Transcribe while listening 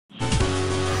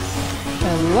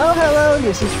Hello,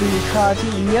 this is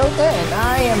Yoga, and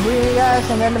I am bringing you guys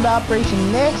some random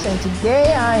Operation Next, and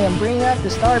today I am bringing up the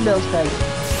Star Build Strike.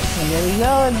 And there we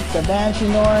go, the Banshee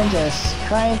Norn just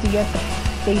trying to get the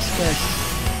face first.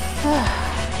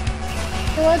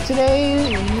 You know what,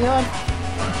 today,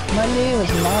 Monday was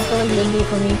not really a good day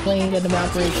for me playing Gundam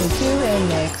Operation 2 and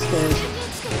Next, because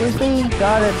Thursday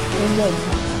got it in the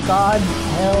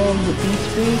God-held defeat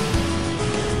streak.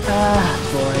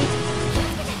 Boy.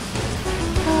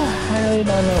 I really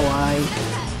don't know why.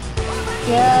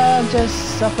 Yeah, just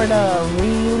suffered a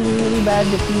really bad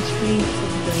defeat streak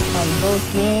on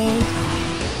both games.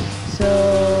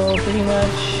 So pretty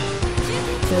much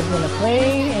just gonna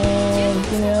play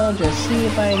and just see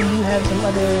if I do have some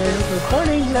other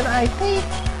recordings that I think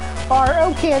are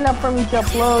okay enough for me to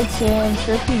upload, since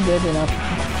they're pretty good enough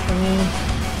for me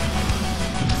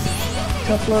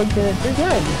to upload, because they're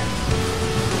good.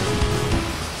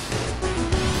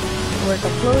 Worth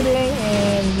uploading,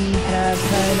 and we have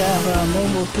kind of a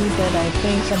mobile suit that I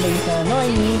think somebody's gonna annoy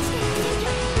me.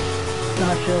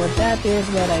 Not sure what that is,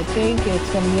 but I think it's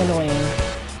gonna be annoying.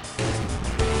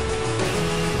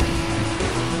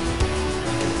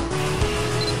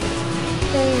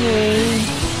 Anyway,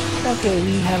 okay,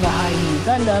 we have a high new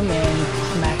Gundam and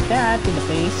smack that in the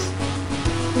face.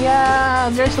 Yeah,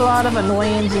 there's a lot of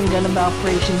annoyance in Gundam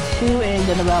Operation 2 and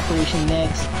Gundam Operation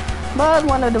Next. But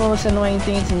one of the most annoying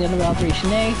things in Gundam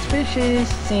Operation X, which is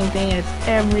the same thing as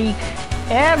every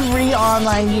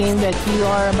online game that you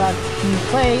are about to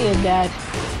play, is that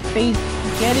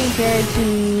getting paired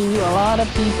to a lot of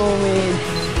people with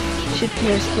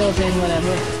shittier skills and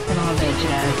whatever and all that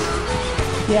jazz.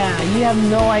 Yeah, you have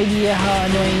no idea how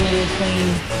annoying it is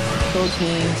playing those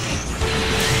games.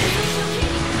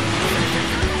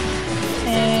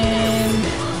 And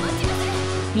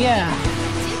yeah,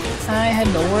 I had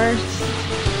the worst.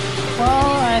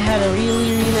 Well, I had a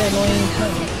really annoying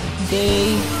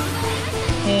day,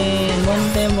 and one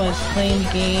of them was playing the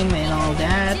game and all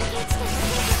that.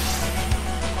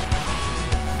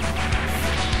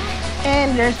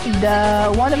 And there's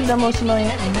one of the most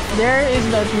annoying. There is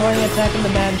the annoying attack of the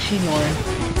Banshee Norn.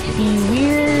 The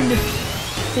weird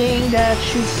thing that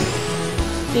shoots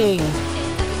thing.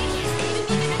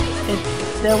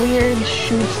 The weird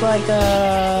shoots like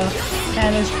a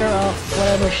canister of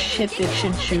whatever shit it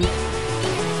should shoot.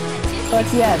 But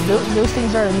yeah, those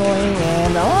things are annoying,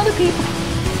 and a lot of people,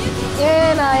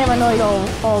 and I am annoyed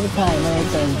all the time when it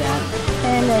does that.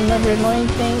 And another annoying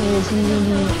thing is using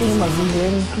the theme of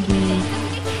Gundam.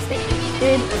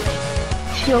 It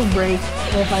shield break,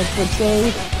 if I should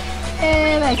say,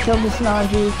 and I killed this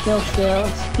Nandru, kill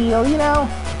steel,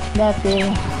 that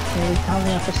thing. Really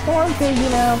coming up a storm, because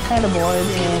kind of bored,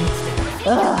 and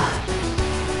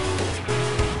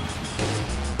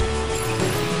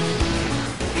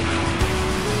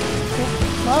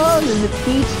well, the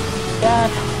defeat, that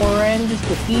horrendous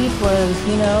defeat was,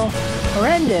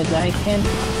 horrendous. I can't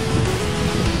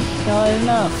tell it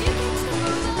enough.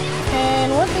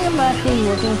 And one thing I'm actually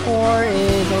looking for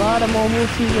is a lot of mobile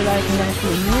suits that I can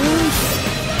actually use.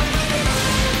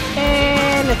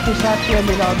 And if we saturate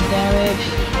did all the damage.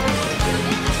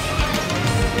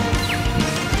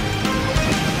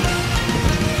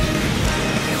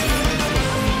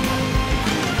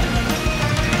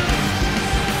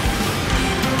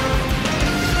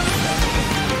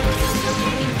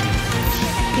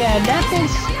 Yeah, that thing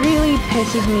really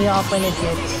pisses me off when it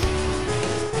hits.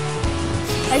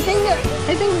 I think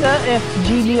that if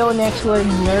GBO next would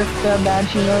nerf the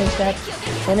Banshee Norn, is that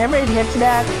whenever it hits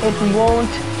that, it won't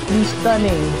be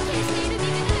stunning.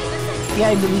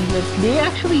 Yeah, I believe it. They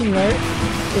actually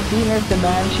if they nerf the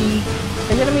Banshee,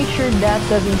 they're gonna make sure that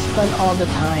doesn't stun all the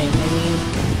time. I mean,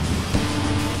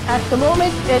 at the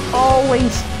moment, it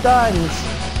always stuns,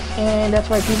 and that's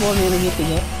why people really hate the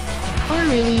game. I'm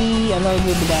really annoyed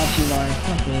with the Banshee Norn.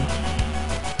 Okay.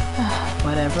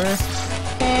 Whatever.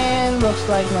 And looks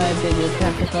like my bigger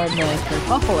capture card went for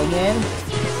Puffle again.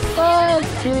 But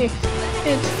really,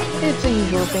 it's a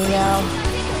usual thing now.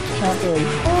 Not really.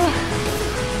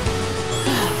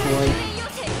 Boy.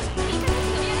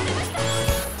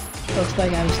 Looks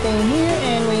like I'm staying here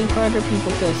and waiting for other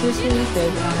people to assist me,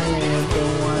 because I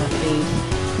don't want to face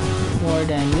more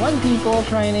than one people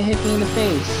trying to hit me in the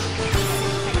face.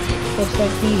 Looks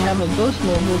like we have a ghost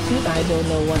mobile suit. I don't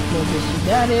know what mobile suit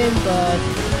that is, but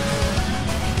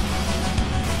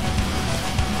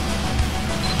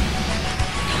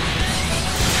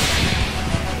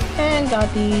and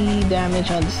got the damage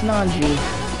on the Nandru.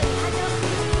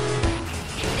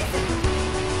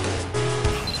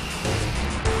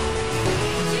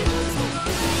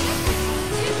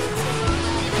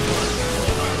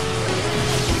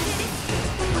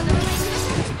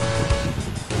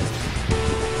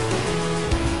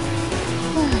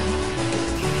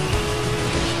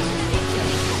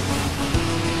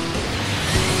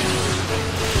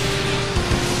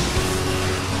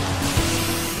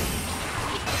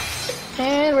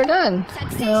 done.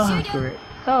 Oh, great.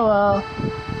 Oh well.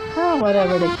 Oh,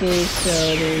 whatever the case, so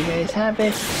there you guys have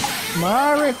it.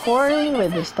 My recording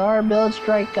with the Star Build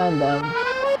Strike Gundam.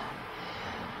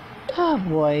 Oh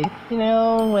boy, you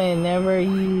know, whenever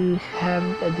you have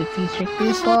a defeat streak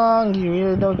this long, you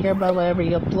really don't care about whatever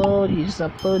you upload, you just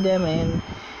upload them and,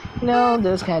 you know,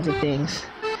 those kinds of things.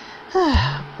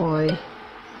 Boy.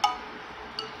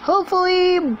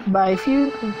 Hopefully by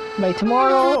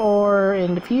tomorrow or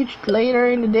in the future, later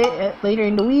in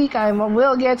the week, I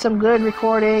will get some good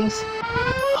recordings.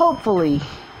 Hopefully.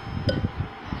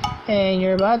 And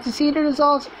you're about to see the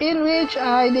results in which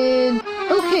I did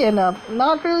okay enough.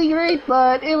 Not really great,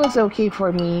 but it was okay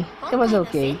for me. It was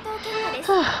okay.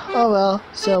 Oh well,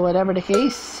 so whatever the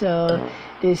case, so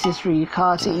this is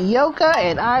Ryukazu Ioka,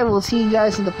 and I will see you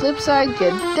guys on the flip side.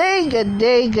 Good day, good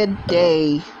day, good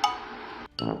day.